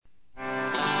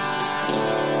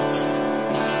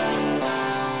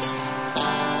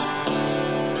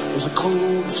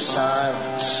code of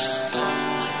silence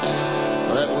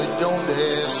that we don't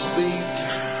dare speak.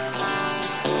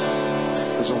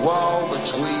 There's a wall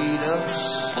between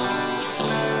us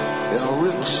and a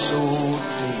river so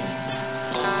deep.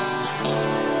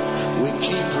 We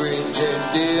keep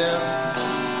pretending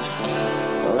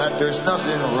that there's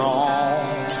nothing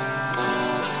wrong.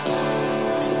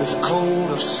 There's a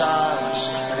code of silence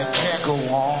and it can't go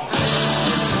on.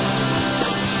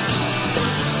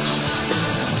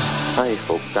 Hi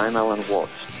folks, I'm Alan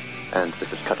Watts, and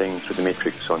this is Cutting Through the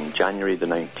Matrix on January the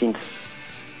 19th,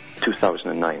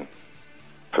 2009.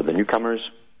 For the newcomers,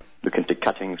 look into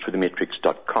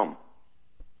cuttingthroughthematrix.com,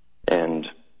 and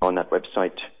on that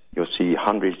website you'll see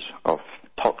hundreds of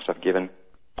talks I've given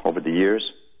over the years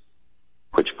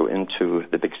which go into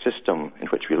the big system in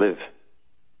which we live.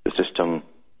 The system,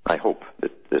 I hope,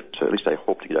 that at least I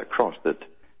hope to get across, that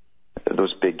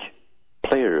those big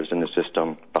players in the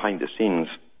system behind the scenes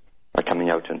are coming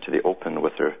out into the open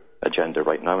with their agenda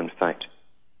right now, in fact.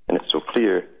 And it's so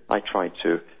clear, I try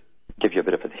to give you a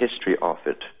bit of a history of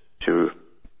it to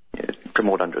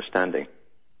promote understanding.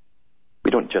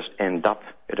 We don't just end up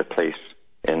at a place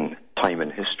in time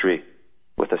and history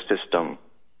with a system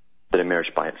that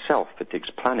emerged by itself. It takes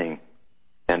planning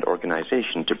and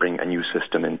organization to bring a new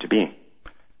system into being.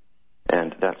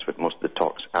 And that's what most of the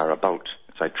talks are about,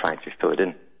 as I try to fill it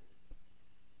in.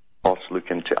 Also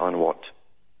look into Alan Watt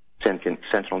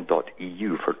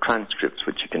Sentinel.eu for transcripts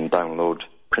which you can download,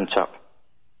 print up,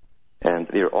 and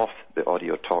they're off the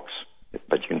audio talks,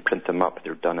 but you can print them up.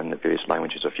 They're done in the various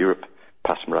languages of Europe.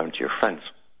 Pass them around to your friends.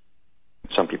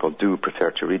 Some people do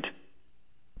prefer to read,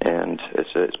 and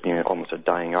it's been almost a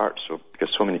dying art, so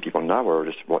because so many people now are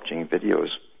just watching videos,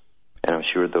 and I'm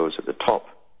sure those at the top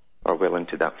are well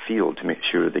into that field to make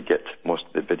sure they get most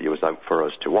of the videos out for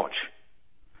us to watch.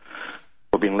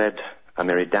 We've been led a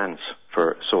merry dance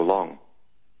for so long,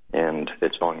 and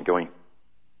it's ongoing.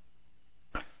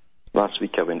 Last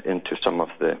week I went into some of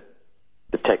the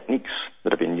techniques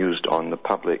that have been used on the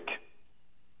public,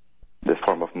 the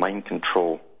form of mind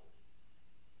control,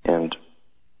 and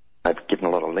I've given a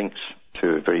lot of links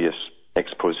to various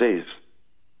exposés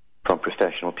from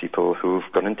professional people who've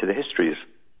gone into the histories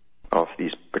of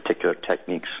these particular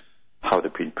techniques, how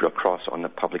they've been put across on the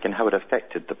public and how it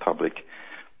affected the public.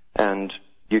 And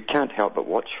you can't help but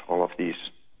watch all of these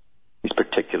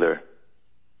particular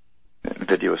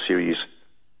video series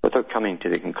without coming to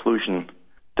the conclusion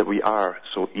that we are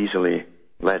so easily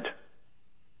led.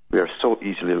 We are so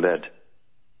easily led.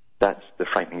 That's the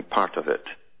frightening part of it.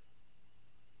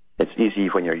 It's easy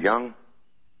when you're young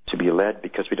to be led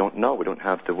because we don't know. We don't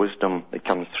have the wisdom that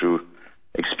comes through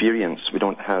experience. We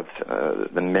don't have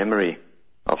the memory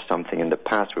of something in the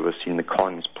past where we've seen the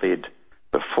cons played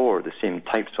before, the same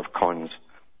types of cons,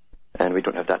 and we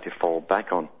don't have that to fall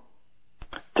back on.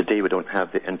 Today we don't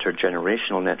have the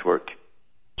intergenerational network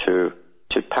to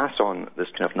pass on this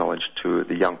kind of knowledge to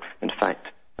the young. In fact,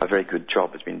 a very good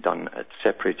job has been done at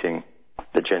separating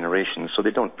the generations so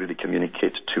they don't really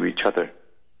communicate to each other.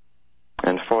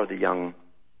 And for the young,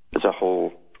 there's a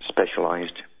whole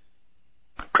specialized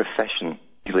profession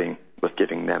dealing with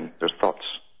giving them their thoughts.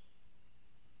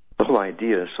 The whole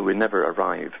idea is so we never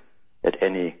arrive at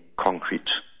any concrete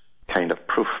kind of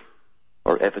proof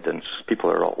or evidence. People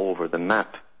are all over the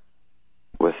map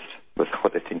with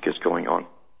what they think is going on.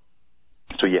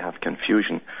 So you have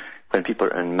confusion. When people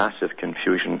are in massive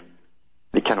confusion,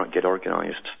 they cannot get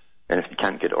organized. And if they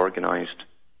can't get organized,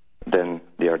 then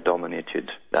they are dominated.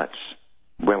 That's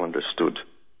well understood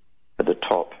at the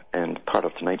top. And part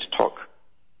of tonight's talk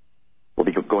will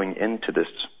be going into this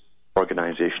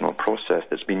organizational process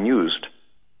that's been used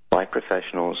by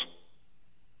professionals.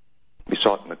 We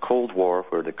saw it in the Cold War,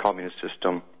 where the communist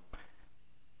system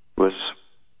was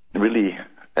really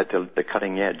at the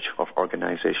cutting edge of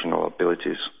organizational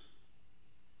abilities.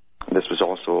 This was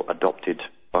also adopted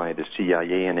by the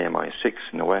CIA and MI6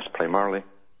 in the West primarily,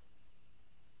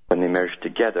 when they merged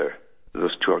together,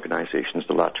 those two organizations,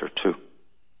 the latter two,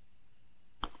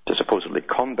 to supposedly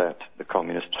combat the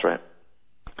communist threat.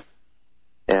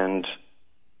 And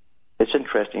it's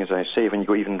interesting, as I say, when you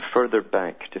go even further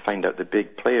back to find out the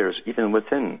big players, even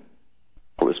within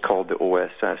what was called the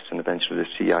OSS and eventually the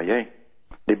CIA,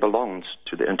 they belonged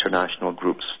to the international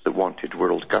groups that wanted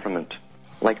world government,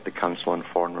 like the Council on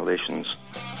Foreign Relations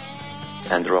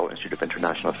and the Royal Institute of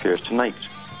International Affairs. Tonight,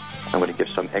 I'm going to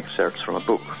give some excerpts from a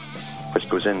book which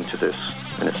goes into this,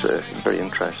 and it's very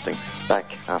interesting.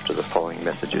 Back after the following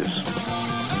messages.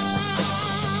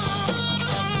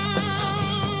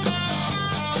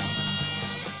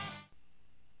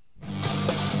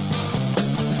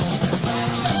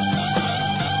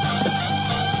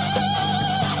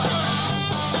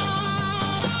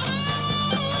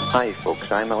 Hi folks,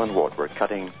 I'm Alan Watt. We're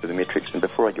cutting to the Matrix, and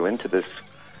before I go into this,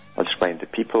 I'll explain to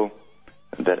people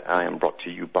that I am brought to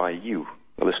you by you,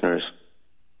 the listeners,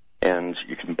 and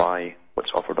you can buy what's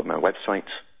offered on my website,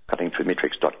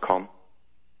 cuttingthroughthematrix.com,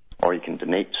 or you can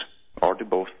donate, or do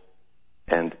both,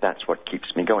 and that's what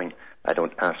keeps me going. I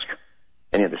don't ask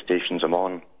any of the stations I'm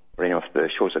on, or any of the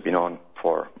shows I've been on,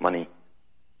 for money.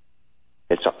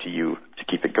 It's up to you to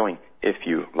keep it going, if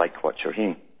you like what you're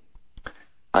hearing.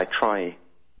 I try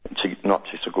not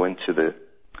to go into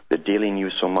the daily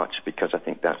news so much, because I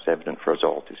think that's evident for us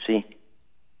all to see,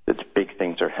 that the big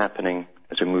things are happening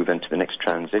as we move into the next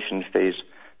transition phase,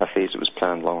 a phase that was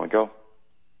planned long ago,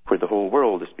 where the whole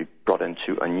world is to be brought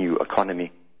into a new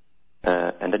economy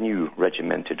and a new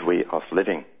regimented way of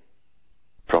living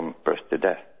from birth to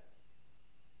death,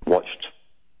 watched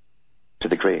to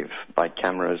the grave by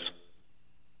cameras,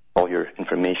 all your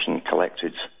information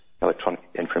collected, electronic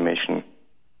information,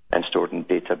 and stored in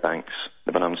data banks.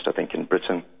 They've announced, I think, in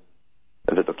Britain,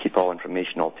 that they'll keep all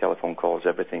information, all telephone calls,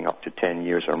 everything up to 10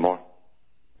 years or more.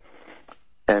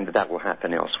 And that will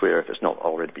happen elsewhere if it's not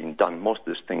already been done. Most of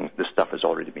this stuff has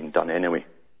already been done anyway.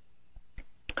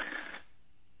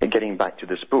 And getting back to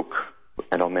this book,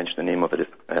 and I'll mention the name of it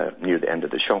near the end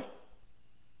of the show.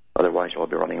 Otherwise, I'll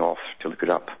be running off to look it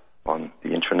up on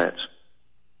the internet,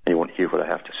 and you won't hear what I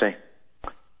have to say.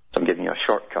 So I'm giving you a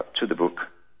shortcut to the book,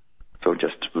 so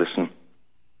just listen,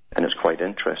 and it's quite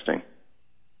interesting.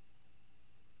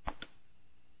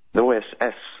 The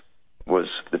OSS was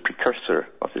the precursor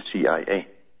of the CIA,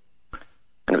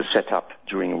 and it was set up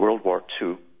during World War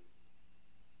II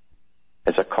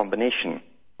as a combination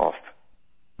of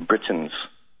Britain's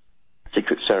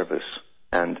Secret Service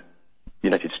and the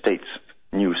United States'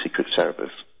 new Secret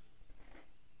Service.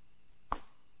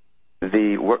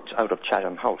 They worked out of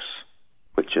Chatham House,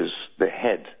 which is the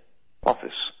head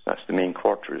office, that's the main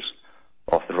quarters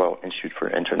of the Royal Institute for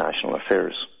International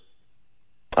Affairs,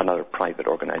 another private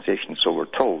organization, so we're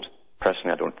told.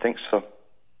 Personally, I don't think so.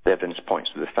 The evidence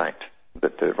points to the fact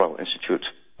that the Royal Institute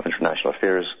of International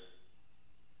Affairs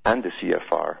and the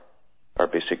CFR are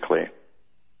basically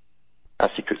a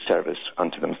secret service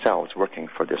unto themselves, working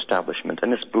for the establishment.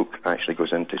 And this book actually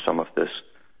goes into some of this.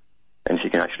 And if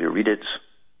you can actually read it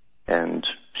and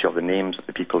see all the names of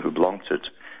the people who belong to it,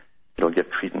 it'll give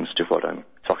credence to what I'm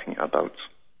talking about.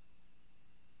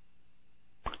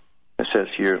 It says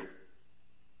here,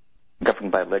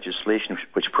 governed by legislation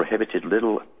which prohibited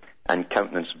little and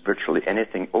countenanced virtually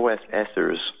anything,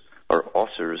 OSSers, or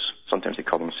Ossers, sometimes they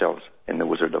call themselves in The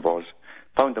Wizard of Oz,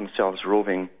 found themselves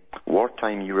roving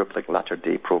wartime Europe like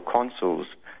latter-day proconsuls.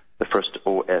 The first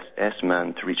OSS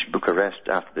man to reach Bucharest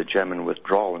after the German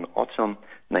withdrawal in autumn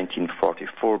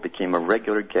 1944 became a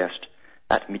regular guest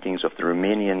at meetings of the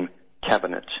Romanian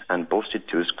cabinet and boasted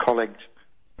to his colleagues,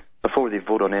 "Before they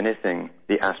vote on anything,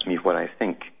 they ask me what I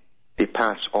think. They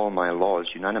pass all my laws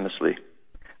unanimously.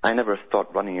 I never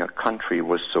thought running a country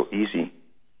was so easy,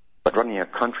 but running a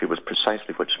country was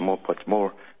precisely what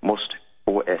most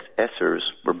OSSers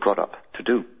were brought up to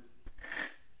do."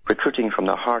 Recruiting from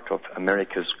the heart of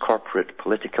America's corporate,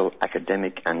 political,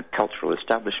 academic, and cultural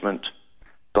establishment,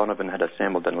 Donovan had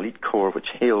assembled an elite corps which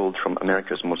hailed from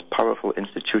America's most powerful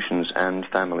institutions and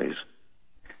families.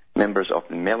 Members of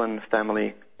the Mellon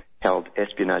family held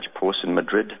espionage posts in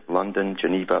Madrid, London,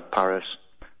 Geneva, Paris.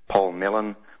 Paul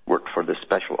Mellon worked for the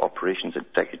Special Operations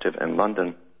Executive in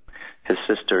London. His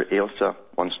sister Ailsa,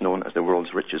 once known as the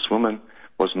world's richest woman,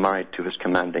 was married to his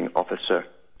commanding officer,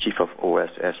 Chief of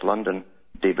OSS London,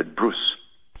 David Bruce,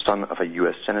 son of a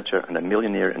U.S. senator and a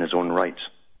millionaire in his own right.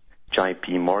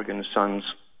 J.P. Morgan's sons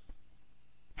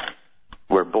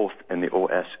were both in the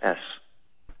OSS.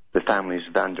 The families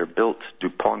Vanderbilt,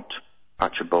 DuPont,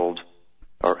 Archibald,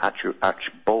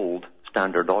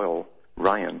 Standard Oil,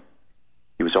 Ryan.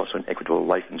 He was also in Equitable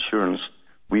Life Insurance.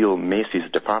 Wheel, Macy's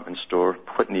department store,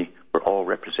 Whitney were all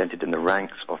represented in the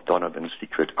ranks of Donovan's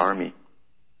secret army.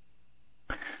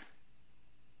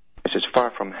 This is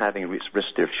far from having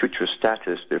risked their future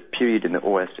status. Their period in the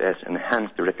OSS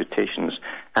enhanced their reputations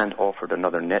and offered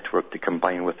another network to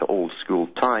combine with the old school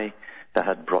tie that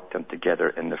had brought them together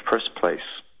in the first place.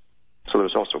 So there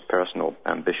was also personal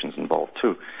ambitions involved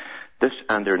too. This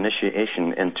and their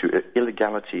initiation into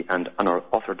illegality and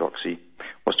unorthodoxy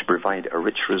was to provide a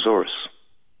rich resource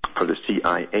for the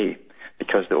CIA,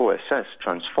 because the OSS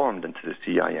transformed into the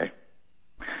CIA.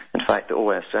 In fact, the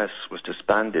OSS was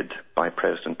disbanded by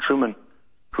President Truman,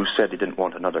 who said he didn't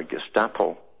want another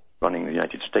Gestapo running the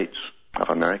United States of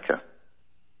America.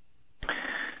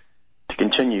 To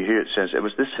continue here, it says, it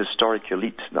was this historic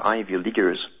elite, the Ivy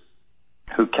Leaguers,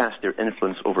 who cast their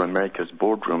influence over America's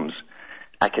boardrooms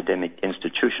academic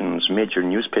institutions, major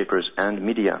newspapers and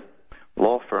media,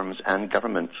 law firms and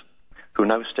governments, who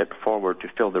now stepped forward to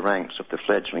fill the ranks of the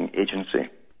fledgling agency.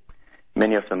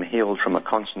 Many of them hailed from a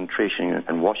concentration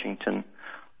in Washington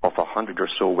of 100 or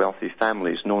so wealthy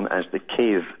families known as the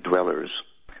cave dwellers,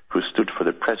 who stood for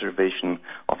the preservation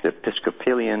of the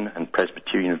Episcopalian and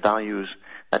Presbyterian values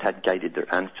that had guided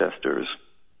their ancestors.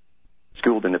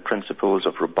 Schooled in the principles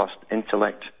of robust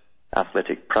intellect,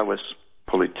 athletic prowess,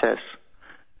 politesse,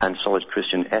 and solid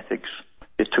Christian ethics,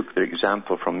 they took their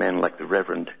example from men like the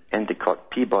Reverend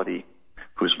Endicott Peabody,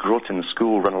 whose Groton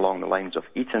School, run along the lines of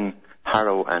Eton,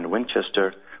 Harrow, and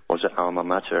Winchester, was the alma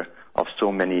mater of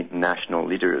so many national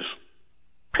leaders.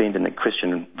 Trained in the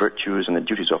Christian virtues and the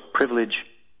duties of privilege,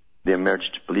 they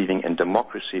emerged believing in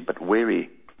democracy but wary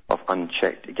of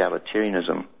unchecked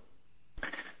egalitarianism.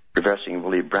 Reversing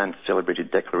Willy Brandt's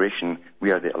celebrated declaration,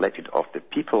 "We are the elected of the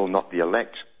people, not the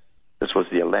elect," this was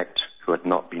the elect who had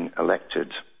not been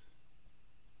elected.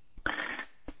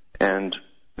 And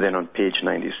then on page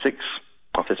 96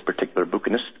 of this particular book,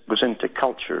 and this goes into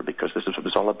culture because this is what it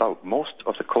was all about. Most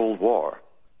of the Cold War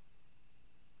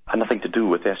had nothing to do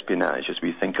with espionage as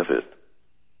we think of it.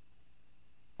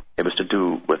 It was to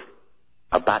do with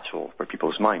a battle for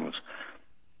people's minds.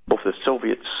 Both the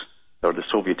Soviets, or the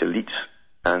Soviet elite,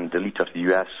 and the elite of the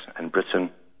US and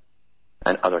Britain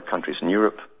and other countries in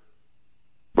Europe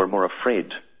were more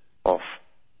afraid of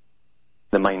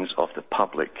the minds of the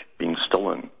public being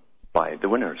stolen by the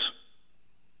winners.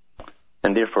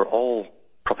 And therefore all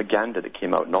propaganda that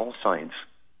came out on all sides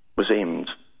was aimed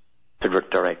to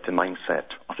direct the mindset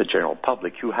of the general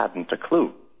public who hadn't a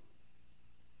clue.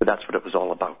 But that's what it was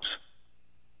all about.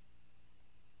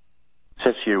 It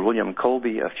says here, William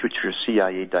Colby, a future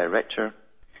CIA director,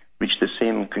 reached the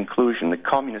same conclusion. The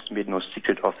communists made no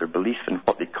secret of their belief in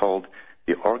what they called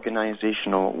the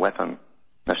organizational weapon.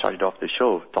 I started off the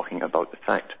show talking about the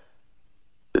fact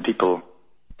that people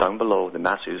down below, the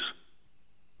masses,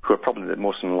 who are probably the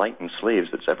most enlightened slaves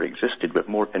that's ever existed with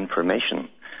more information,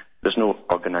 there's no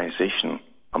organization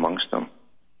amongst them.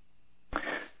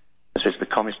 It says the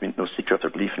communists made no secret of their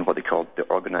belief in what they called the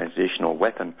organizational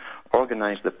weapon.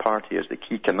 Organize the party as the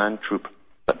key command troop,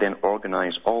 but then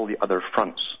organize all the other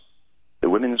fronts. The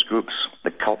women's groups,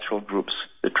 the cultural groups,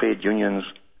 the trade unions,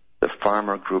 the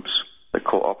farmer groups, the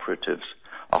cooperatives,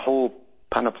 a whole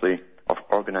panoply of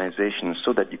organizations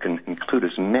so that you can include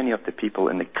as many of the people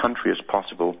in the country as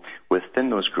possible within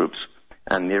those groups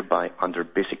and thereby under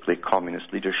basically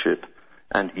communist leadership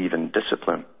and even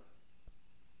discipline.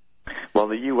 Well,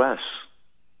 the US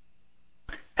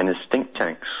and its think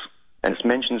tanks, and it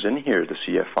mentions in here the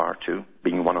CFR too,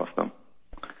 being one of them,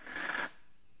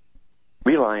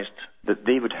 realized that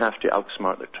they would have to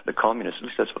outsmart the communists. At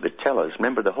least that's what they tell us.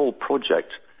 Remember, the whole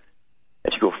project,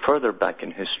 as you go further back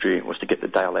in history, was to get the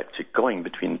dialectic going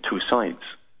between two sides.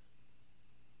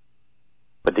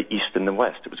 But the East and the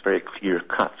West, it was very clear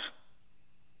cut.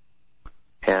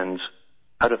 And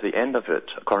out of the end of it,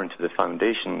 according to the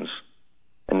Foundations,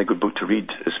 and the good book to read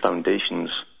is Foundations,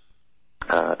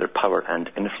 Their Power and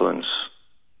Influence,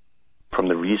 from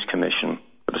the Rees Commission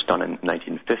that was done in the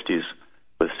 1950s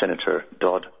with Senator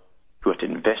Dodd, who had to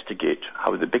investigate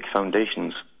how the big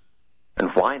foundations and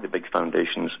why the big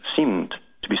foundations seemed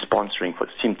to be sponsoring what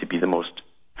seemed to be the most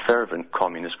fervent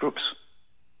communist groups.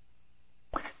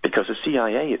 Because the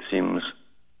CIA, it seems,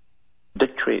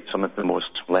 did create some of the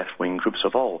most left-wing groups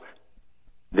of all.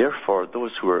 Therefore,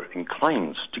 those who were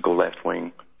inclined to go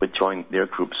left-wing would join their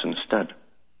groups instead.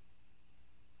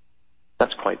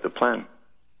 That's quite the plan.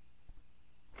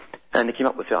 And they came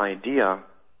up with the idea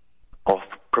of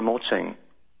promoting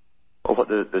what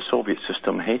the Soviet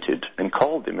system hated and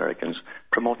called the Americans,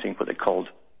 promoting what they called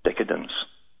decadence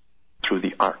through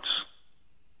the arts.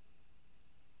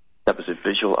 That was the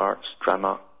visual arts,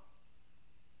 drama,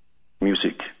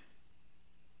 music,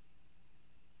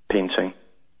 painting,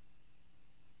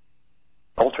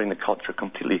 altering the culture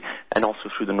completely, and also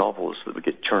through the novels that would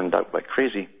get churned out like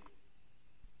crazy.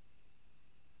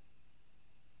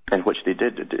 And which they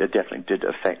did, it definitely did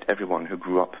affect everyone who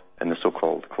grew up in the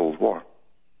so-called Cold War.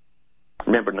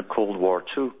 Remember in the Cold War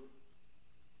too,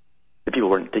 the people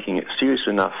weren't taking it serious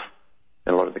enough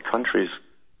in a lot of the countries.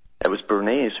 It was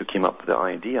Bernays who came up with the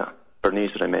idea,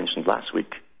 Bernays that I mentioned last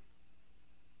week.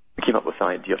 He came up with the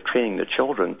idea of training the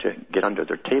children to get under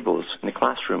their tables in the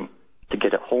classroom to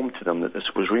get it home to them that this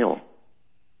was real,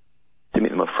 to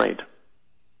make them afraid.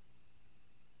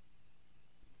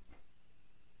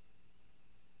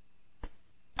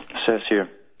 It says here,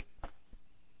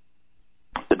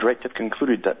 the directive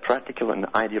concluded that practical and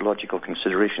ideological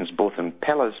considerations both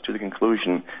impel us to the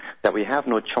conclusion that we have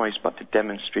no choice but to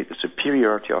demonstrate the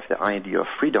superiority of the idea of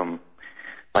freedom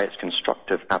by its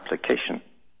constructive application.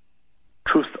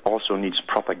 Truth also needs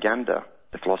propaganda,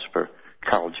 the philosopher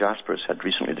Karl Jaspers had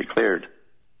recently declared.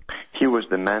 Here was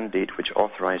the mandate which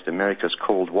authorized America's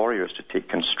cold warriors to take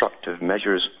constructive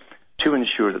measures to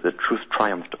ensure that the truth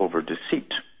triumphed over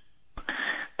deceit.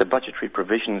 The budgetary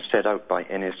provisions set out by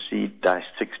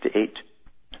NSC-68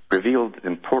 revealed the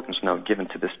importance now given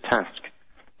to this task.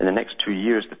 In the next 2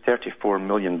 years, the $34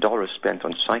 million spent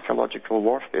on psychological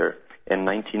warfare in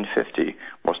 1950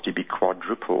 was to be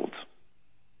quadrupled.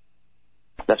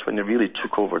 That's when they really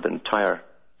took over the entire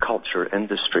culture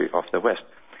industry of the West.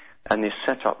 And they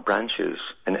set up branches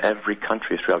in every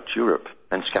country throughout Europe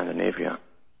and Scandinavia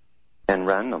and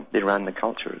ran them. They ran the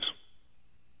cultures.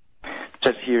 It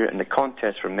says here, in the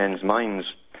contest for men's minds,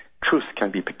 truth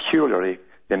can be peculiarly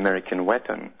the American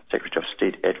weapon, Secretary of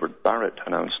State Edward Barrett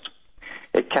announced.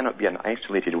 It cannot be an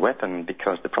isolated weapon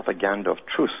because the propaganda of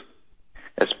truth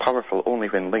is powerful only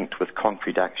when linked with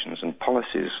concrete actions and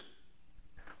policies.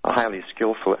 A highly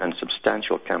skillful and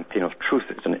substantial campaign of truth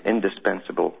is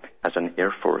indispensable as an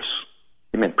air force.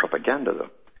 He meant propaganda,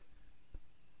 though.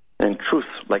 And truth,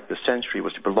 like the century,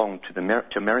 was to belong to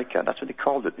America. That's what they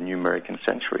called it, the New American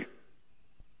Century.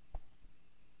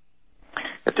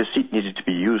 If deceit needed to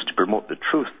be used to promote the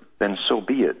truth, then so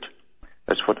be it.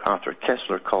 That's what Arthur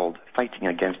Kessler called fighting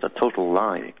against a total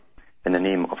lie in the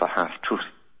name of a half-truth.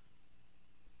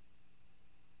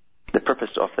 The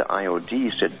purpose of the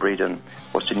IOD, said Braden,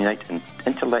 was to unite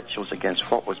intellectuals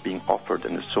against what was being offered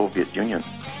in the Soviet Union.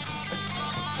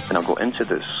 And I'll go into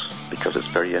this because it's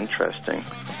very interesting.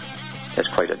 It's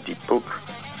quite a deep book,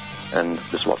 and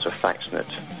there's lots of facts in it.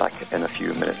 Back in a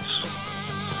few minutes.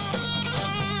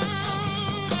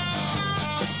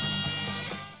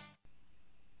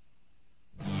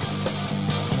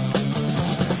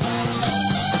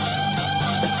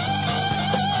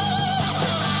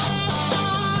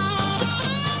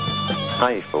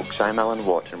 Hi folks, I'm Alan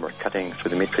Watt and we're cutting through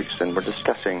the matrix and we're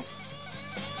discussing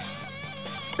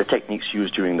the techniques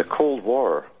used during the Cold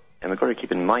War. And we've got to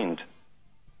keep in mind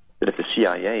that if the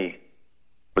CIA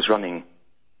was running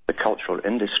the cultural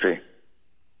industry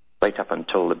right up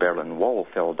until the Berlin Wall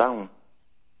fell down,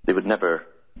 they would never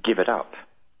give it up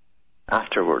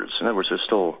afterwards. In other words, they're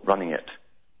still running it.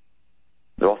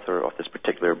 The author of this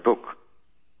particular book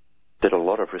did a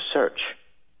lot of research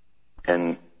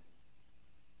and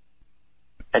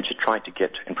she tried to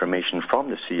get information from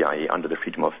the CIA under the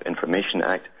Freedom of Information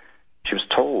Act. She was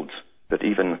told that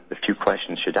even the few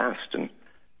questions she'd asked and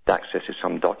the access to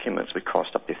some documents would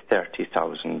cost up to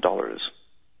 $30,000.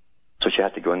 So she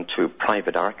had to go into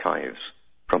private archives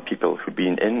from people who'd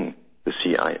been in the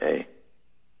CIA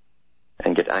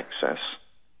and get access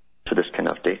to this kind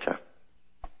of data.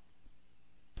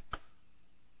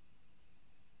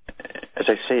 As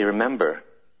I say, remember,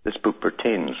 this book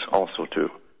pertains also to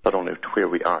not only to where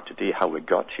we are today, how we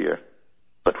got here,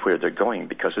 but where they're going,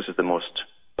 because this is the most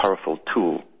powerful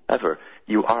tool ever.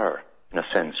 You are, in a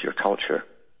sense, your culture.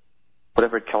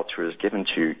 Whatever culture is given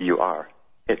to you, you are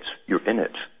it. You're in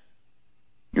it.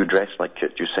 You dress like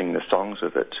it. You sing the songs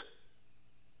of it.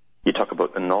 You talk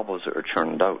about the novels that are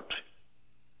churned out.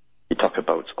 You talk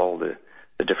about all the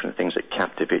different things that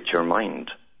captivate your mind,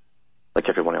 like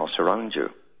everyone else around you.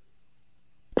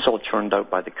 It's all churned out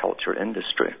by the culture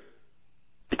industry.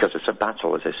 Because it's a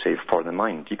battle, as I say, for the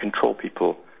mind. You control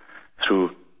people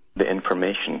through the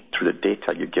information, through the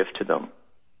data you give to them.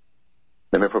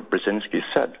 Remember what Brzezinski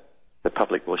said, the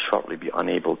public will shortly be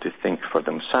unable to think for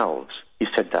themselves. He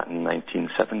said that in the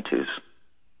 1970s.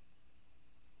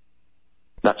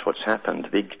 That's what's happened.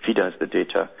 They feed us the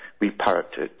data, we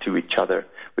parrot it to each other.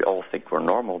 We all think we're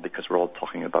normal because we're all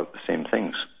talking about the same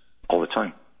things all the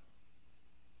time.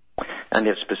 And they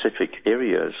have specific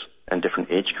areas and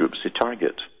different age groups to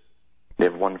target. They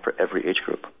have one for every age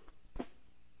group.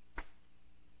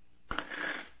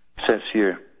 It says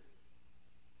here,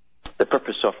 the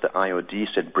purpose of the IOD,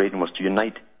 said Braden, was to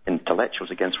unite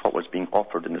intellectuals against what was being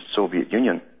offered in the Soviet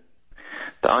Union.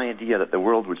 The idea that the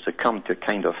world would succumb to a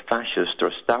kind of fascist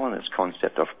or Stalinist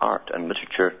concept of art and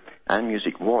literature and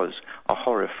music was a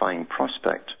horrifying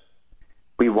prospect.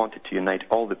 We wanted to unite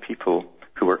all the people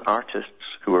who were artists,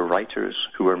 who were writers,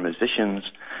 who were musicians,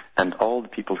 and all the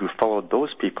people who followed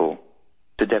those people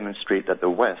to demonstrate that the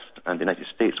West and the United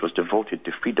States was devoted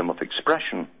to freedom of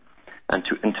expression and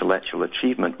to intellectual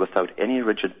achievement without any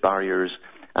rigid barriers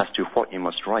as to what you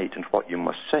must write and what you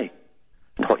must say,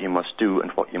 and what you must do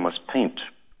and what you must paint,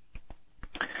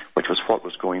 which was what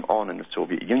was going on in the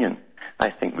Soviet Union. I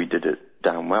think we did it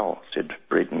damn well, said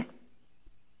Braden.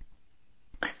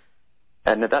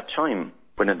 And at that time,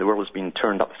 when the world was being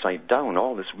turned upside down,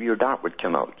 all this weird art would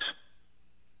come out.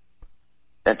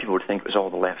 And people would think it was all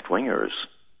the left-wingers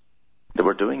that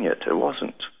were doing it. It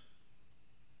wasn't.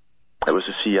 It was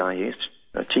the CIA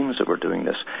teams that were doing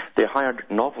this. They hired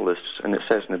novelists, and it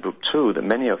says in the book too, that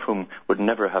many of whom would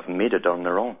never have made it on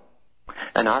their own.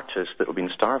 And artists that had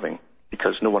been starving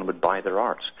because no one would buy their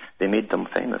art. They made them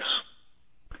famous.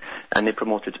 And they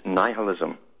promoted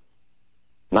nihilism.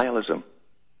 Nihilism.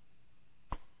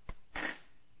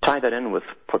 Tie that in with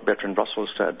what Bertrand Russell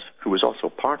said, who was also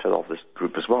part of all this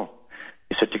group as well.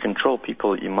 He said, to control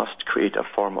people, you must create a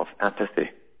form of apathy.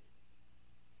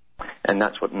 And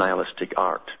that's what nihilistic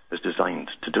art is designed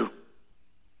to do.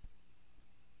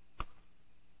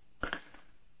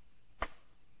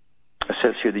 It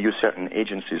says here they use certain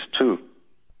agencies too.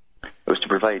 It was to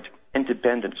provide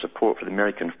independent support for the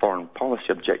American foreign policy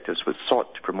objectives, which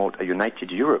sought to promote a united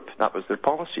Europe. That was their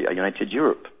policy, a united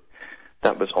Europe.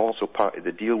 That was also part of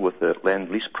the deal with the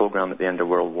Lend-Lease program at the end of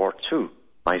World War II.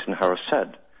 Eisenhower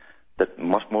said that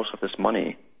most of this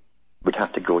money would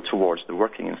have to go towards the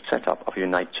working and setup of a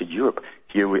united Europe.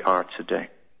 Here we are today.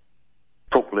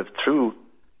 Folk lived through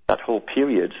that whole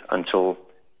period until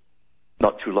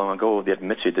not too long ago they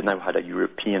admitted they now had a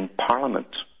European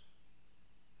Parliament.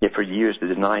 Yet for years they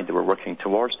denied they were working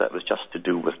towards that. It was just to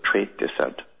do with trade, they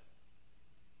said.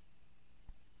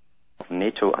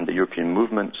 NATO and the European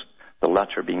movements, the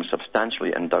latter being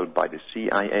substantially endowed by the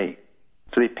CIA.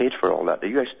 So they paid for all that.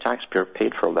 The US taxpayer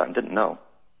paid for all that and didn't know.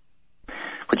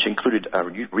 Which included a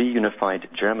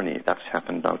reunified Germany. That's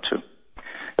happened now too.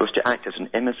 It was to act as an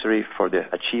emissary for the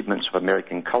achievements of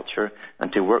American culture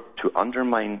and to work to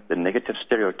undermine the negative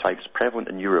stereotypes prevalent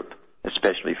in Europe,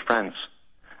 especially France,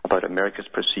 about America's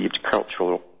perceived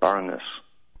cultural barrenness.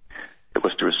 It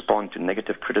was to respond to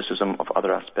negative criticism of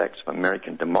other aspects of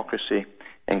American democracy,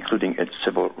 including its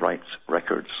civil rights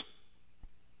records.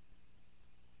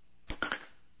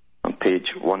 On page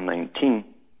 119,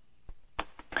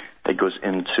 it goes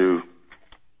into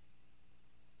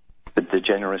the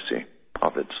degeneracy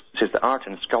of it. It says the art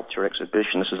and sculpture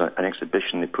exhibition, this is an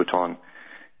exhibition they put on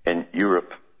in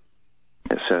Europe,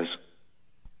 it says,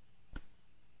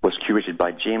 was curated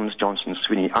by James Johnson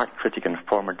Sweeney, art critic and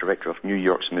former director of New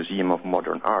York's Museum of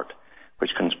Modern Art, which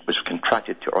was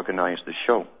contracted to organize the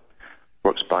show.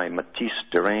 Works by Matisse,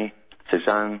 Derain,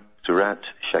 Cézanne, Seurat,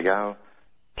 Chagall,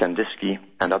 Kandinsky,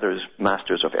 and others,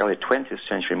 masters of early 20th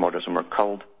century modernism, were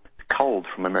culled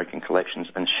from American collections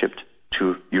and shipped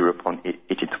to Europe on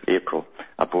 18th of April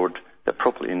aboard the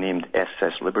appropriately named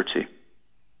SS Liberty.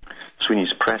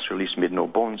 Sweeney's press release made no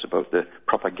bones about the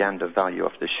propaganda value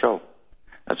of the show.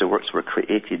 As the works were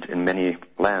created in many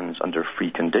lands under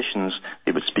free conditions,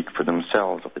 they would speak for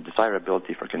themselves of the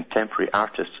desirability for contemporary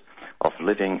artists of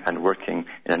living and working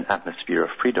in an atmosphere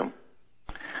of freedom.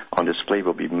 On display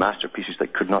will be masterpieces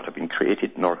that could not have been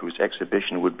created, nor whose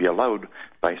exhibition would be allowed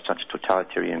by such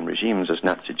totalitarian regimes as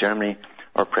Nazi Germany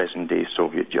or present-day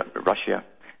Soviet Russia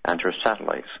and her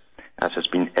satellites, as has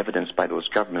been evidenced by those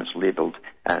governments labeling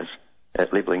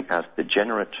as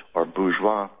degenerate or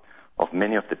bourgeois of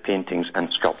many of the paintings and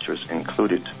sculptures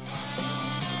included.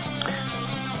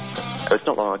 It's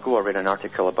not long ago I read an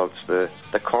article about the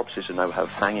corpses they now have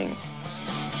hanging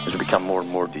as they become more and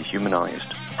more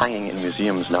dehumanized, hanging in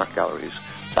museums and art galleries.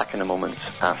 Back in a moment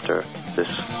after this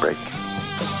break.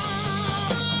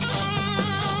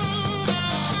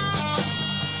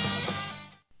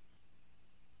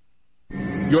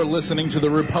 You're listening to the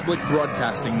Republic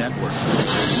Broadcasting Network,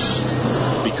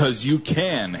 because you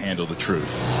can handle the truth.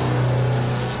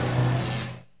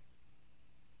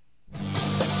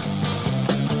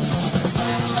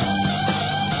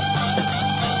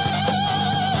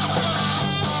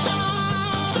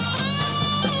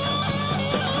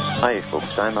 Hi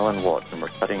folks, I'm Alan Watt and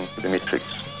we're studying the Matrix,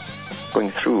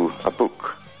 going through a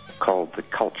book called The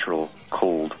Cultural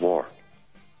Cold War,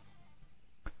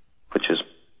 which is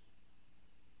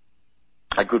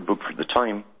a good book for the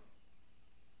time.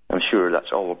 I'm sure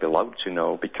that's all we'll be allowed to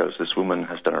know because this woman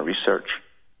has done her research,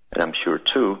 and I'm sure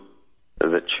too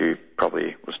that she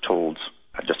probably was told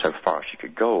just how far she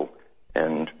could go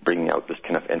in bringing out this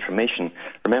kind of information.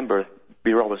 Remember,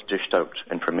 we were always dished out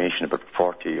information about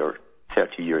 40 or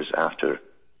 30 years after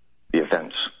the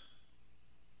events.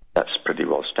 That's pretty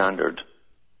well standard.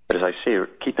 But as I say,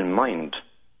 keep in mind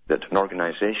that an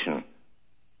organization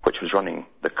which was running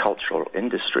the cultural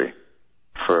industry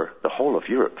for the whole of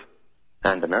Europe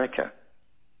and America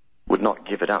would not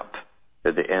give it up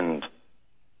at the end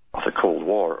of the Cold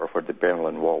War or where the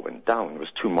Berlin Wall went down. There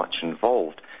was too much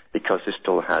involved because they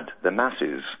still had the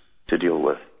masses to deal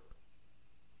with.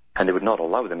 And they would not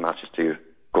allow the masses to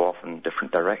go off in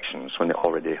different directions when they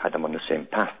already had them on the same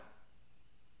path.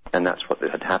 And that's what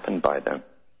had happened by then.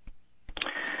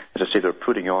 As I say, they're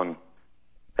putting on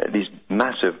these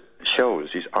massive shows,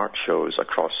 these art shows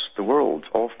across the world,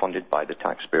 all funded by the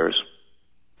taxpayers.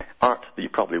 Art that you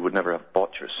probably would never have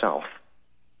bought yourself.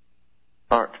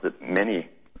 Art that many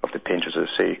of the painters, as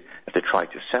I say, if they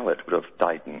tried to sell it, would have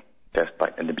died in death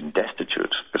and they'd been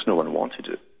destitute because no one wanted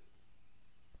it.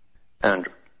 And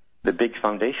the big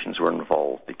foundations were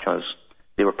involved because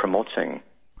they were promoting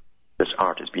this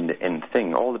art as being the in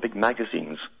thing. All the big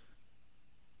magazines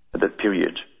at that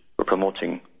period were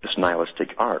promoting this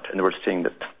nihilistic art, and they were saying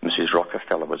that Mrs.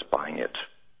 Rockefeller was buying it.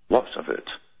 Lots of it.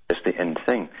 It's the in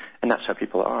thing. And that's how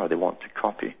people are. They want to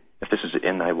copy. If this is the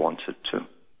in, I want it too.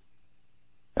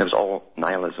 It was all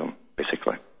nihilism,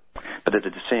 basically. But they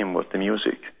did the same with the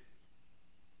music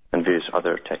and various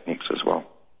other techniques as well.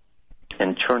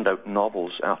 And churned out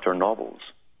novels after novels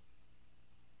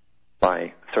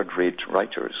by third-rate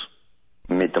writers,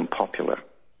 made them popular.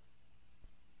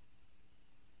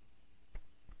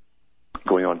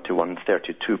 Going on to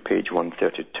 132, page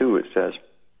 132, it says,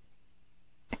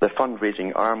 the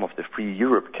fundraising arm of the Free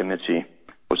Europe Committee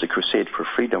was a crusade for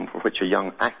freedom for which a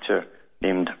young actor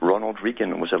named Ronald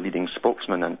Reagan was a leading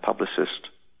spokesman and publicist.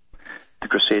 The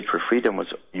crusade for freedom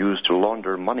was used to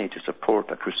launder money to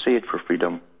support a crusade for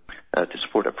freedom, to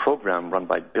support a program run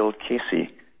by Bill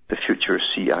Casey, the future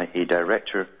CIA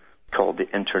director, called the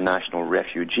International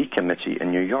Refugee Committee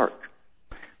in New York,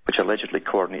 which allegedly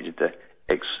coordinated the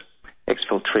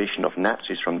exfiltration of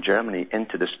Nazis from Germany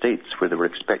into the States, where they were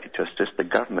expected to assist the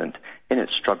government in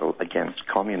its struggle against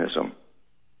communism.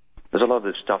 There's a lot of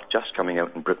this stuff just coming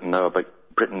out in Britain now about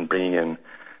Britain bringing in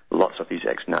lots of these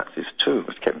ex-Nazis too.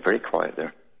 It's kept very quiet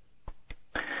there.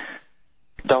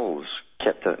 Dulles,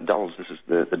 this is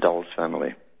the Dulles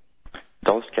family.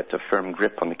 Dulles kept a firm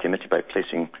grip on the committee by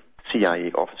placing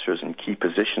CIA officers in key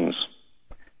positions.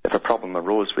 If a problem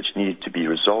arose which needed to be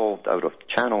resolved out of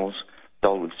channels,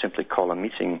 Dulles would simply call a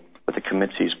meeting with the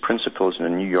committee's principals in a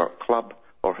New York club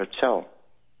or hotel.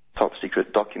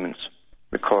 Top-secret documents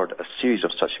record a series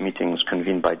of such meetings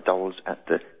convened by Dulles at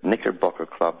the Knickerbocker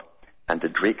Club and the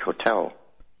Drake Hotel,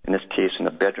 in this case in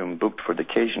a bedroom booked for the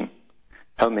occasion.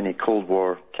 How many Cold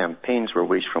War campaigns were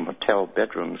waged from hotel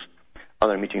bedrooms?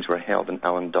 Other meetings were held in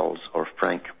Alan Dulles or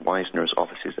Frank Wisner's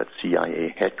offices at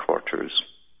CIA headquarters.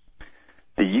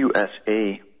 The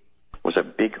USA was a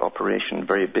big operation,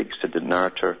 very big, said the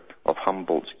narrator of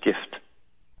Humboldt's Gift.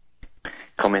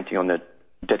 Commenting on the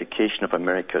dedication of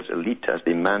America's elite as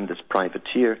they manned this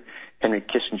privateer, Henry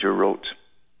Kissinger wrote,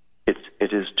 It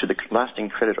is to the lasting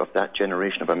credit of that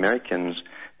generation of Americans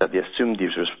that they assumed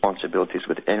these responsibilities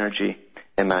with energy,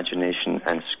 imagination,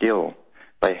 and skill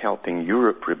by helping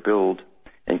Europe rebuild,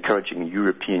 encouraging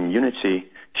European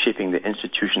unity, shaping the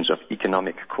institutions of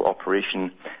economic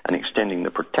cooperation, and extending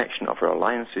the protection of our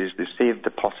alliances. They saved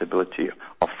the possibility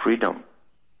of freedom.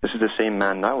 This is the same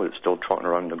man now that's still trotting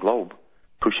around the globe,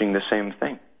 pushing the same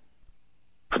thing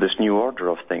for this new order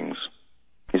of things.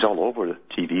 He's all over the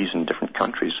TVs in different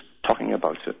countries talking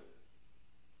about it.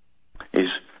 He's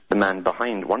the man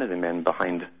behind, one of the men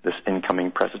behind this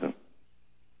incoming president.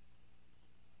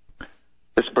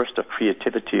 This burst of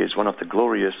creativity is one of the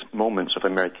glorious moments of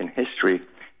American history.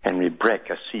 Henry Breck,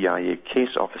 a CIA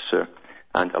case officer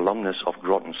and alumnus of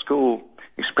Groton School,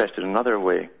 expressed it another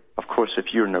way. Of course, if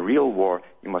you're in a real war,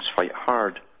 you must fight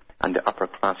hard, and the upper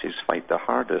classes fight the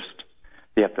hardest.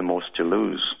 They have the most to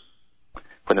lose.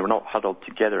 When they were not huddled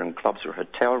together in clubs or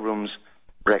hotel rooms,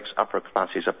 Breck's upper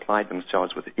classes applied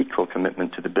themselves with equal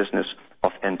commitment to the business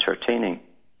of entertaining.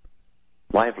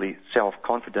 Lively,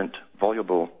 self-confident,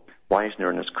 voluble, Wisner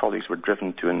and his colleagues were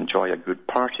driven to enjoy a good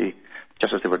party,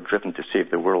 just as they were driven to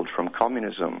save the world from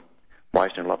communism.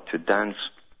 Wisner loved to dance.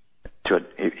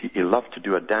 He loved to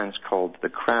do a dance called the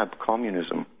crab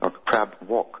communism, or crab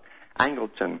walk.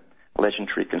 Angleton, a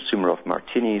legendary consumer of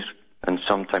martinis, and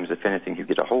sometimes, if anything, he'd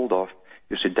get a hold of,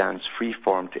 used to dance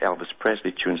free-form to Elvis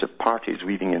Presley tunes at parties,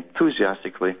 weaving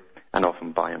enthusiastically and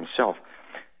often by himself.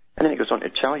 And then he goes on to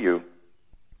tell you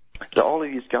that all of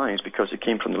these guys, because they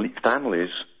came from elite families,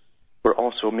 were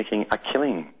also making a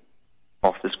killing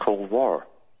off this Cold War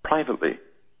privately,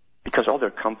 because all their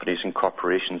companies and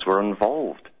corporations were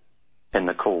involved in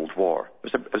the Cold War.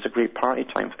 It was a great party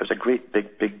time. It was a great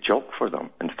big joke for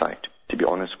them, in fact, to be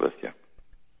honest with you.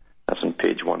 That's on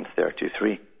page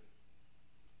 133.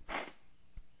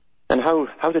 And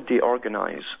how did they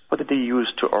organize? What did they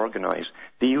use to organize?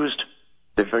 They used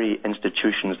the very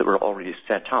institutions that were already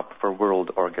set up for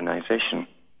world organization.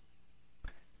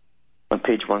 On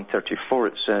page 134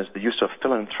 it says, the use of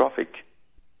philanthropic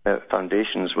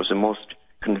foundations was the most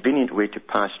convenient way to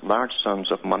pass large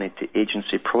sums of money to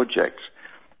agency projects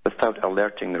without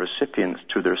alerting the recipients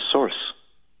to their source.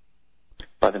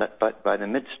 By the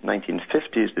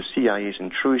mid-1950s, the CIA's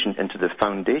intrusion into the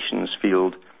foundations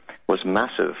field was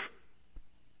massive.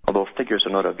 Although figures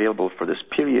are not available for this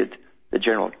period, the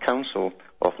General Counsel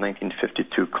of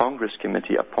 1952 Congress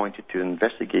Committee appointed to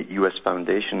investigate U.S.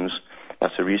 foundations,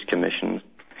 that's the Reece Commission,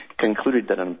 concluded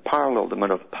that an unparalleled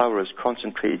amount of power is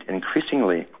concentrated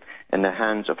increasingly in the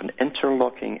hands of an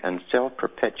interlocking and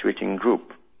self-perpetuating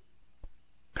group.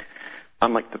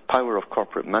 Unlike the power of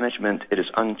corporate management, it is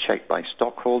unchecked by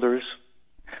stockholders.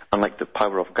 Unlike the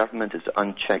power of government, it is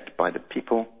unchecked by the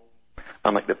people.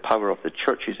 Unlike the power of the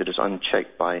churches, it is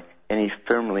unchecked by any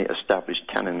firmly established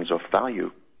canons of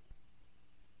value.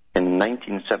 In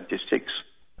 1976,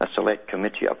 a select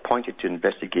committee appointed to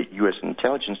investigate U.S.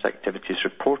 intelligence activities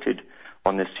reported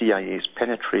on the CIA's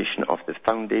penetration of the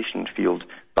foundation field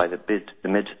by the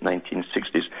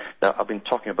mid-1960s. Now, I've been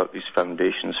talking about these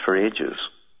foundations for ages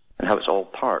and how it's all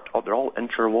they're all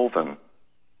interwoven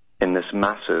in this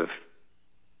massive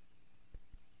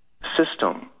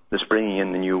system that's bringing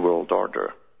in the New World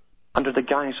Order under the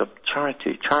guise of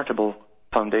charitable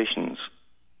foundations.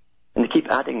 And they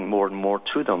keep adding more and more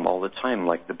to them all the time,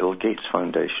 like the Bill Gates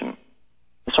Foundation.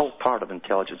 It's all part of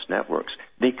intelligence networks.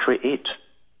 They create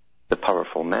the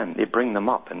powerful men. They bring them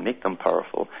up and make them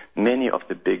powerful. Many of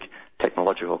the big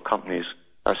technological companies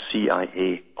are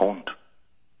CIA-owned.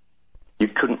 You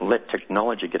couldn't let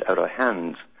technology get out of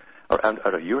hands, or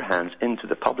out of your hands into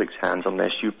the public's hands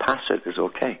unless you pass it as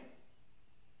okay.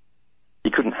 You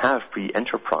couldn't have free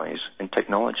enterprise in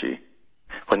technology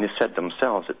when they said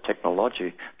themselves that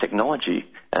technology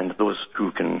and those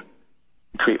who can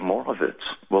create more of it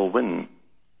will win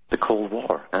the Cold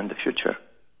War and the future.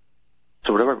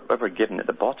 So whatever given at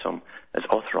the bottom is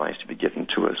authorized to be given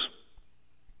to us.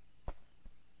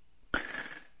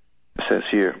 It says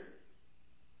here,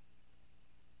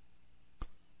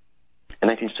 in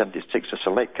 1976, a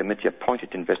select committee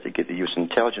appointed to investigate the U.S.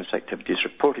 intelligence activities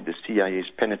reported the CIA's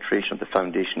penetration of the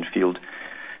foundation field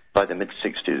by the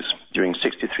mid-60s. During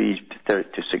 63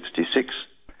 to 66,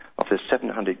 of the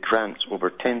 700 grants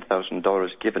over $10,000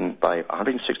 given by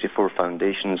 164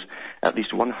 foundations, at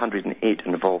least 108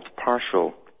 involved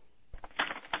partial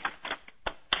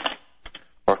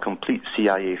or complete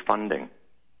CIA funding.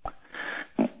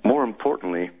 More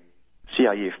importantly,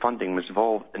 CIA funding was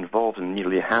involved in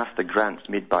nearly half the grants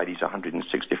made by these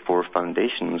 164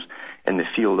 foundations in the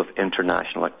field of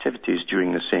international activities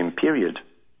during the same period.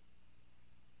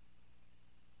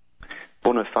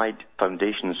 Bona fide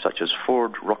foundations such as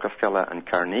Ford, Rockefeller, and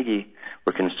Carnegie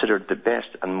were considered the best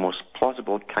and most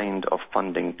plausible kind of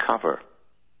funding cover.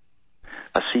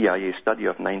 A CIA study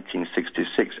of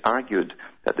 1966 argued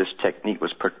that this technique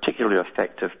was particularly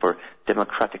effective for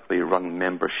democratically run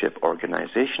membership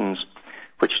organizations,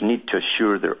 which need to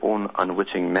assure their own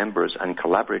unwitting members and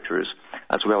collaborators,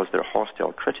 as well as their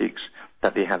hostile critics,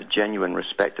 that they have genuine,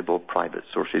 respectable private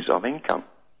sources of income.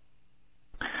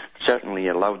 Certainly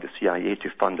allowed the CIA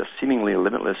to fund a seemingly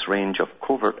limitless range of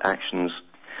covert actions,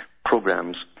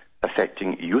 programs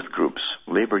affecting youth groups,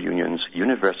 labor unions,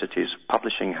 universities,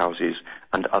 publishing houses,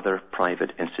 and other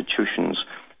private institutions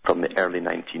from the early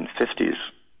 1950s.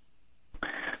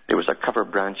 There was a cover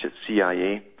branch at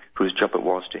CIA whose job it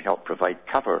was to help provide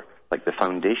cover, like the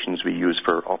foundations we use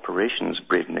for operations,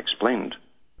 Braden explained.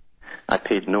 I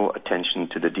paid no attention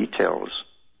to the details.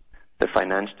 The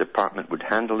finance department would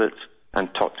handle it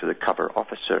and talk to the cover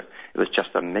officer. It was just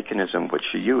a mechanism which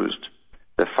she used.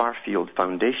 The Farfield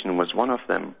Foundation was one of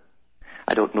them.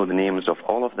 I don't know the names of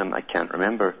all of them, I can't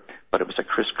remember, but it was a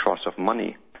crisscross of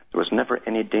money. There was never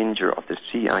any danger of the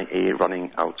CIA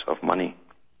running out of money.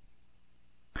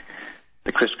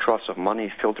 The crisscross of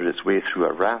money filtered its way through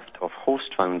a raft of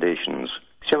host foundations.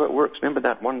 See how it works? Remember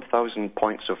that 1,000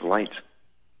 points of light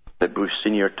that Bush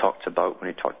Sr. talked about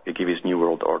when he gave his New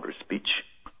World Order speech?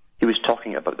 He was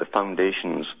talking about the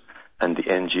foundations and the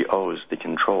NGOs they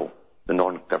control, the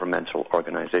non-governmental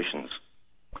organizations.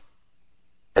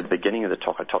 At the beginning of the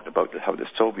talk, I talked about how the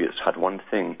Soviets had one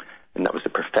thing, and that was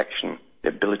the perfection, the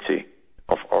ability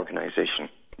of organization.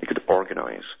 They could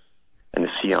organize. And the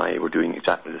CIA were doing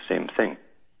exactly the same thing,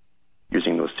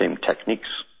 using those same techniques.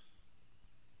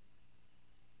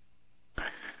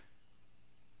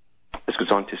 This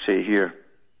goes on to say here,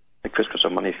 the crisscross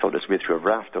of money filled its way through a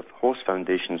raft of host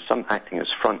foundations, some acting as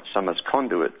fronts, some as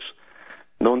conduits.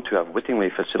 Known to have wittingly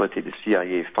facilitated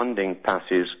CIA funding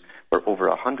passes were over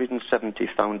 170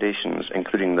 foundations,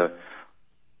 including the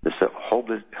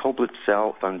Hoblit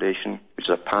Cell Foundation, which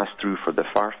is a pass-through for the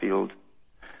Farfield,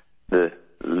 the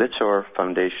Litor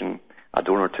Foundation, a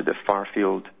donor to the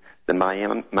Farfield, the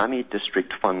Miami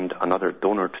District Fund, another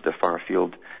donor to the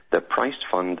Farfield, the Price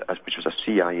Fund, which was a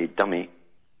CIA dummy,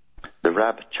 the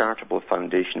Rab Charitable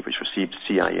Foundation, which received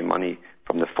CIA money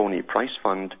from the phony Price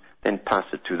Fund, then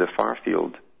passed it to the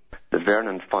Farfield, the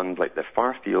Vernon Fund, like the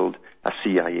Farfield, a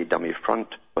CIA dummy front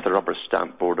with a rubber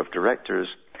stamp board of directors,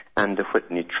 and the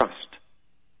Whitney Trust.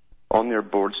 On their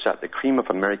board sat the cream of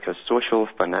America's social,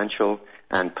 financial,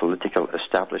 and political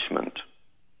establishment.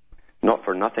 Not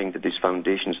for nothing did these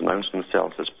foundations announce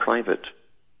themselves as private.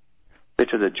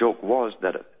 Later, the joke was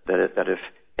that if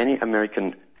any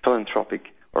American philanthropic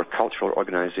or cultural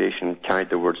organization carried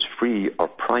the words free or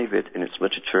private in its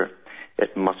literature,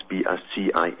 it must be a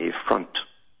CIA front.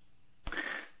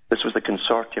 This was the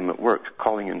consortium at work,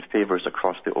 calling in favors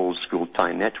across the old school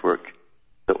tie network,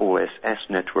 the OSS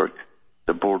network,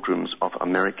 the boardrooms of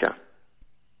America.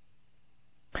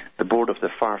 The board of the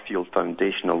Farfield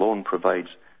Foundation alone provides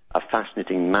a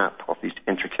fascinating map of these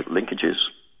intricate linkages.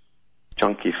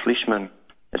 Junkie Fleischman,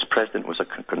 its president, was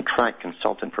a contract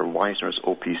consultant for Weisner's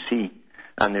OPC,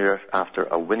 and thereafter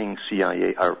a witting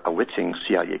CIA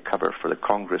cover for the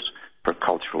Congress for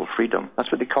Cultural Freedom.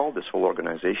 That's what they called this whole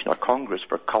organization, a Congress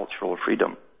for Cultural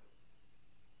Freedom,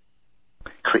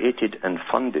 created and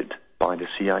funded by the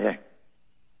CIA.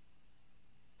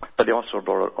 But they also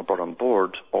brought on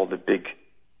board all the big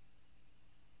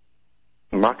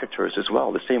marketers as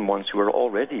well, the same ones who were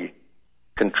already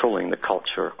controlling the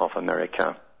culture of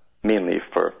America, mainly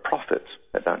for profit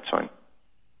at that time.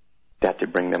 They had to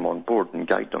bring them on board and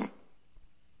guide them.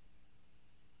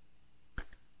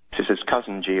 His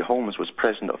cousin Jay Holmes was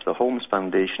president of the Holmes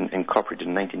Foundation, incorporated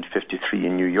in 1953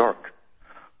 in New York.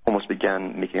 Holmes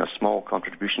began making a small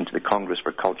contribution to the Congress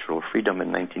for Cultural Freedom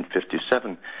in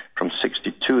 1957. From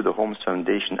 1962, the Holmes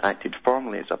Foundation acted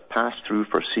formally as a pass-through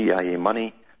for CIA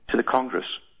money to the Congress.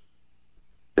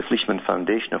 The Fleischman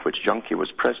Foundation, of which Junkie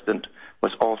was president,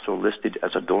 was also listed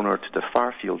as a donor to the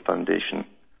Farfield Foundation.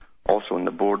 Also on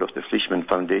the board of the Fleischman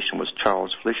Foundation was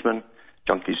Charles Fleischman,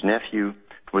 Junkie's nephew,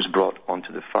 who was brought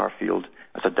onto the Farfield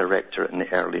as a director in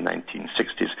the early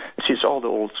 1960s. See, it's all the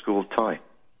old school tie.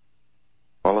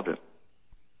 All of it.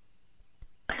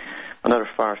 Another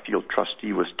Farfield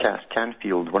trustee was Cass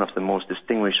Canfield, one of the most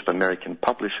distinguished of American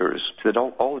publishers. He had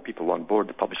all the people on board,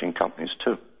 the publishing companies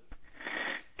too.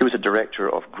 He was a director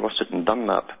of Grosset and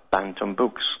Dunlap, Bantam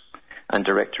Books, and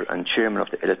director and chairman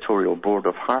of the editorial board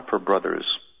of Harper Brothers.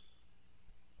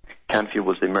 Canfield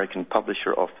was the American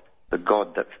publisher of The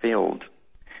God That Failed.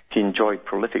 He enjoyed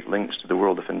prolific links to the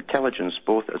world of intelligence,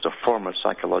 both as a former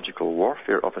psychological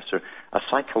warfare officer. A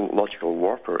psychological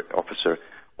warfare officer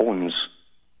owns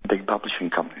big publishing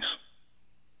companies.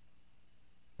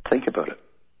 Think about it.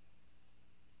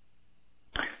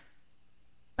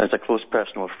 As a close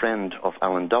personal friend of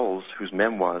Alan Dulles, whose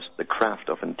memoirs, The Craft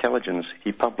of Intelligence,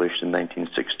 he published in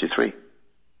 1963.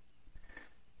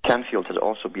 Canfield had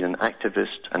also been an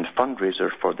activist and fundraiser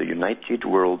for the United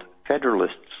World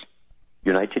Federalists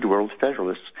in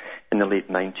the late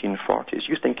 1940s.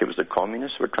 You think it was the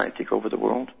communists who were trying to take over the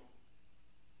world?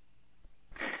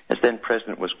 His then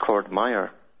president was Cord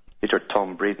Meyer, later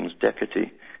Tom Braden's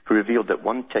deputy, who revealed that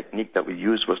one technique that we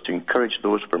used was to encourage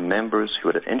those who were members who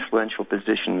had influential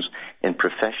positions in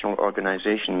professional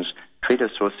organizations, trade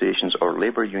associations, or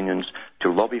labor unions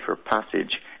to lobby for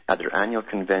passage at their annual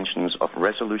conventions of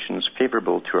resolutions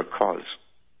favorable to our cause.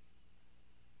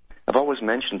 I've always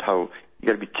mentioned how you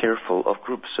got to be careful of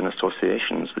groups and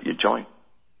associations that you join.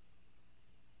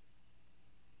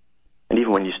 And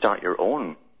even when you start your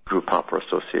own group up or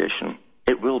association,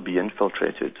 it will be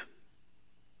infiltrated.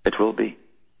 It will be.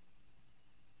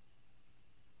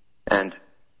 And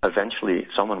eventually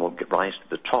someone will rise to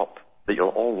the top that you'll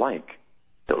all like,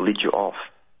 that will lead you off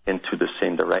into the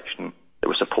same direction that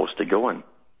we're supposed to go in.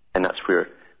 And that's where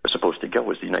we're supposed to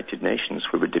go, is the United Nations,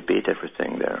 where we debate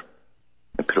everything there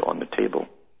and put it on the table.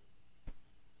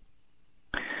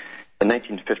 In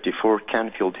 1954,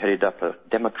 Canfield headed up a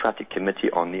Democratic Committee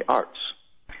on the Arts.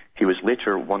 He was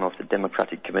later one of the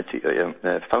Democratic Committee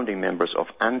founding members of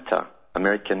ANTA,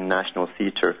 American National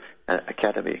Theatre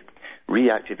Academy,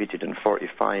 reactivated in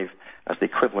 1945 as the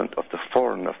equivalent of the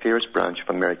Foreign Affairs branch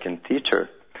of American theatre,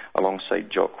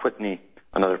 alongside Jock Whitney,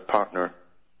 another partner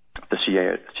of the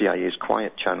CIA's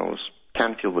quiet channels.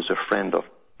 Canfield was a friend of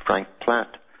Frank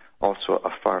Platt, also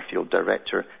a Farfield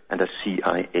director and a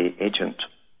CIA agent.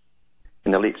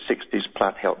 In the late 60s,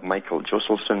 Platt helped Michael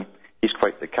Joselson. He's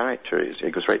quite the character. He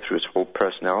goes right through his whole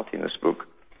personality in this book.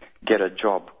 Get a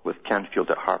job with Canfield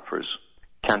at Harper's.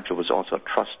 Canfield was also a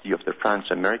trustee of the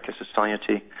France-America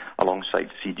Society,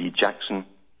 alongside C.D. Jackson,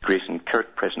 Grayson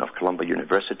Kirk, president of Columbia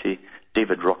University,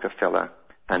 David Rockefeller,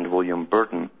 and William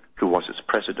Burden, who was its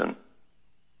president.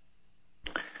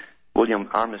 William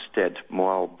Armistead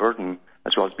Moal Burden,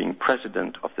 as well as being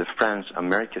president of the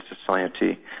France-America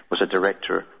Society, was a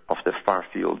director of the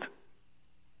Fairfield.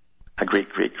 A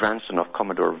great-great-grandson of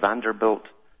Commodore Vanderbilt,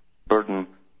 Burden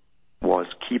was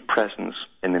key presence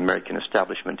in the American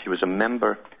establishment. He was a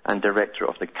member and director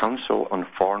of the Council on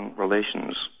Foreign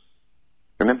Relations.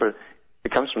 Remember, the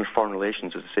Council on Foreign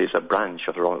Relations, as I say, is a branch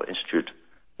of the Royal Institute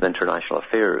of International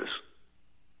Affairs.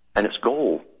 And its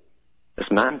goal, its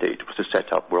mandate, was to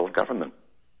set up world government.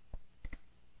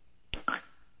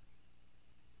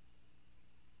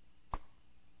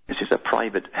 This is a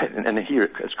private, and here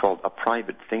it's called a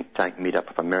private think tank made up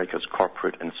of America's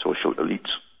corporate and social elites,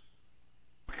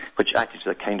 which acted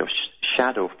as a kind of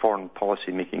shadow foreign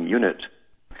policy making unit.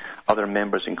 Other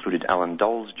members included Alan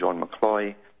Dulles, John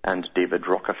McCloy, and David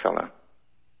Rockefeller.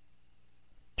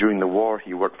 During the war,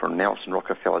 he worked for Nelson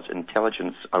Rockefeller's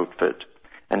intelligence outfit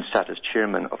and sat as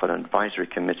chairman of an advisory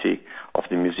committee of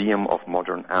the Museum of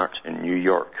Modern Art in New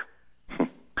York.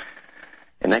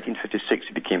 In 1956,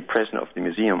 he became president of the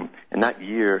museum. In that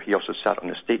year, he also sat on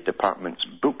the State Department's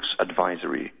Books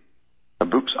Advisory, a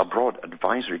Books Abroad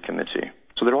Advisory Committee.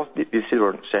 So they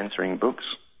weren't censoring books.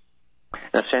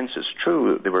 In a sense, it's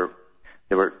true. They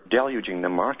were deluging the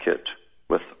market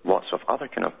with lots of other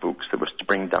kind of books that was to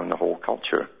bring down the whole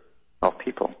culture of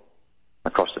people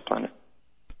across the planet.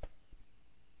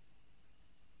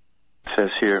 It says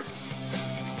here,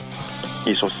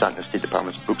 he also sat in the State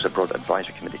Department's Books Abroad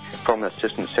Advisory Committee. Former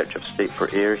Assistant Secretary of State for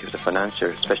Air, he was a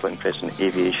financier, special interest in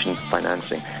aviation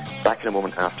financing. Back in a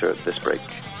moment after this break.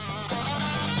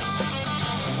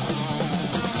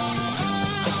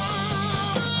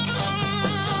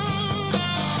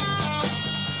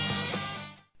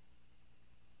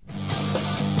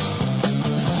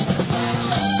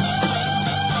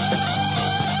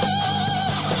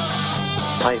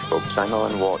 Hi folks, I'm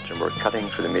Alan Watt, and we're cutting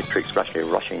through the matrix. We're actually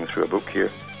rushing through a book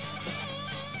here.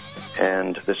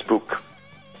 And this book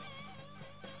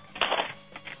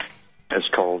is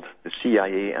called The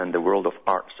CIA and the World of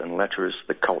Arts and Letters,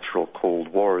 The Cultural Cold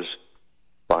Wars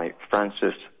by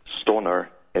Francis Stonor,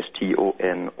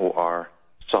 S-T-O-N-O-R,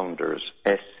 Saunders,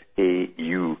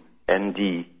 S-A-U-N-D-E-R-S,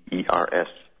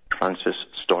 Francis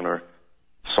Stonor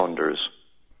Saunders.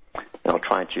 And I'll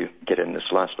try to get in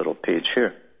this last little page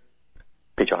here.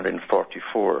 Page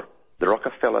 144. The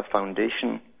Rockefeller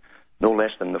Foundation, no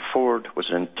less than the Ford, was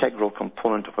an integral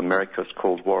component of America's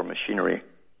Cold War machinery.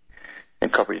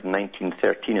 Incorporated in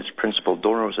 1913, its principal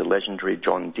donor was the legendary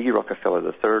John D. Rockefeller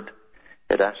III.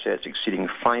 It had assets exceeding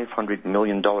 $500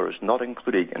 million, not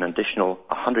including an additional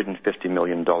 $150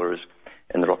 million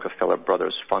in the Rockefeller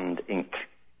Brothers Fund, Inc.,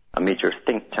 a major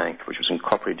think tank which was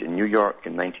incorporated in New York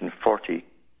in 1940.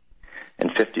 In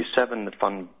 1957, the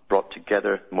fund brought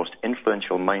together the most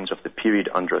influential minds of the period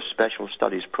under a special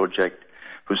studies project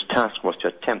whose task was to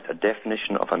attempt a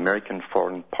definition of American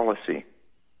foreign policy.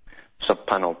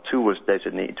 Subpanel 2 was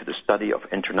designated to the study of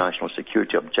international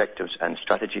security objectives and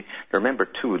strategy. Remember,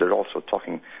 too, they're also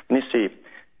talking, when they say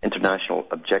international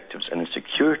objectives and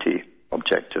security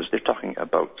objectives, they're talking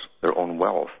about their own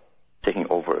wealth taking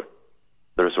over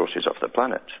the resources of the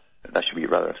planet. That should be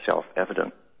rather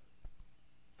self-evident.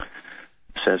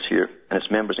 It says here, and its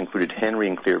members included Henry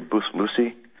and Claire Booth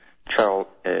Lucy, Charles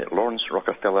Lawrence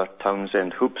Rockefeller,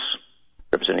 Townsend Hoops,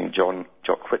 representing John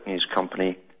Jock Whitney's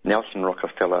company, Nelson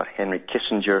Rockefeller, Henry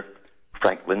Kissinger,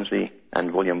 Frank Lindsay,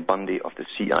 and William Bundy of the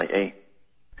CIA.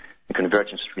 The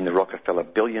convergence between the Rockefeller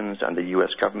billions and the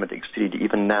U.S. government exceeded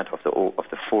even that of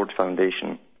the Ford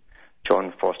Foundation.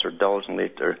 John Foster Dulles and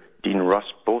later Dean Russ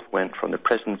both went from the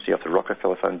presidency of the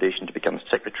Rockefeller Foundation to become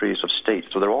secretaries of state.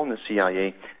 So they're all in the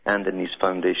CIA and in these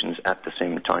foundations at the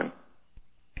same time.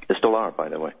 They still are, by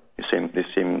the way, the same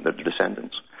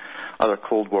descendants. Other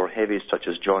Cold War heavies such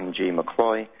as John J.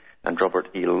 McCloy and Robert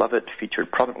E. Lovett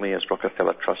featured prominently as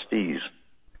Rockefeller trustees.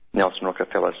 Nelson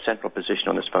Rockefeller's central position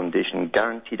on this foundation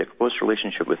guaranteed a close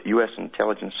relationship with U.S.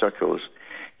 intelligence circles.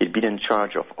 He'd been in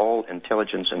charge of all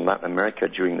intelligence in Latin America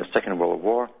during the Second World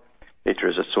War. Later,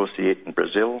 his associate in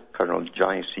Brazil, Colonel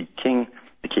Jai C. King,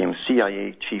 became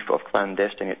CIA chief of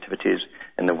clandestine activities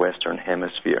in the Western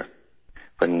Hemisphere.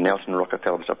 When Nelson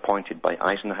Rockefeller was appointed by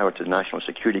Eisenhower to the National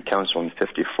Security Council in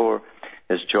 1954,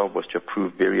 his job was to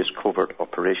approve various covert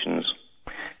operations.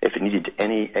 If he needed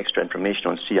any extra information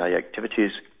on CIA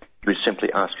activities, he would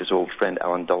simply ask his old friend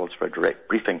Alan Dulles for a direct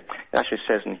briefing. It actually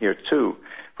says in here, too,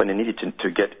 when they needed to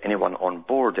get anyone on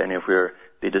board anywhere,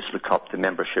 they just look up the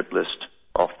membership list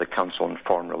of the Council on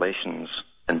Foreign Relations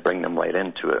and bring them right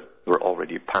into it. They were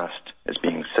already passed as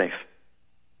being safe.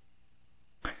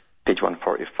 Page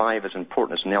 145. 5, as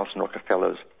important as Nelson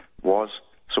Rockefeller was,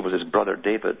 so was his brother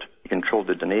David. He controlled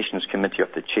the donations committee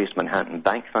of the Chase Manhattan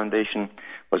Bank Foundation,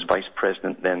 was vice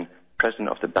president, then president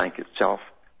of the bank itself,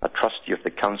 a trustee of the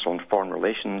Council on Foreign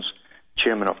Relations,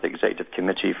 chairman of the executive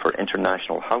committee for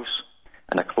International House,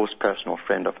 and a close personal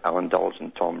friend of Alan Dulles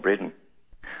and Tom Braden.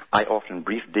 I often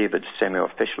briefed David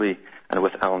semi-officially and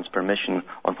with Alan's permission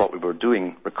on what we were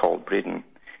doing, recalled Braden,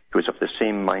 who was of the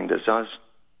same mind as us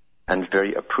and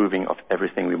very approving of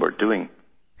everything we were doing.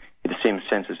 In the same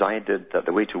sense as I did, that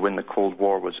the way to win the Cold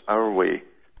War was our way.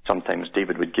 Sometimes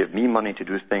David would give me money to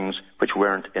do things which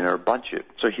weren't in our budget.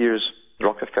 So here's the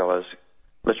Rockefellers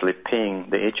literally paying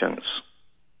the agents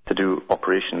to do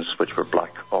operations which were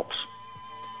black ops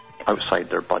outside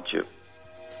their budget.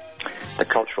 The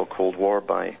Cultural Cold War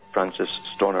by Francis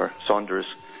Stoner Saunders,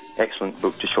 excellent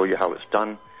book to show you how it's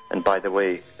done, and by the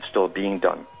way, it's still being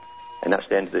done. And that's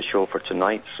the end of the show for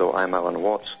tonight. So I'm Alan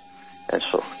Watts, and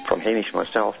so from Hamish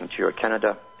myself in Ontario,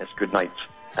 Canada, it's good night,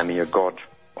 and may your God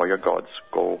or your gods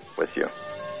go with you.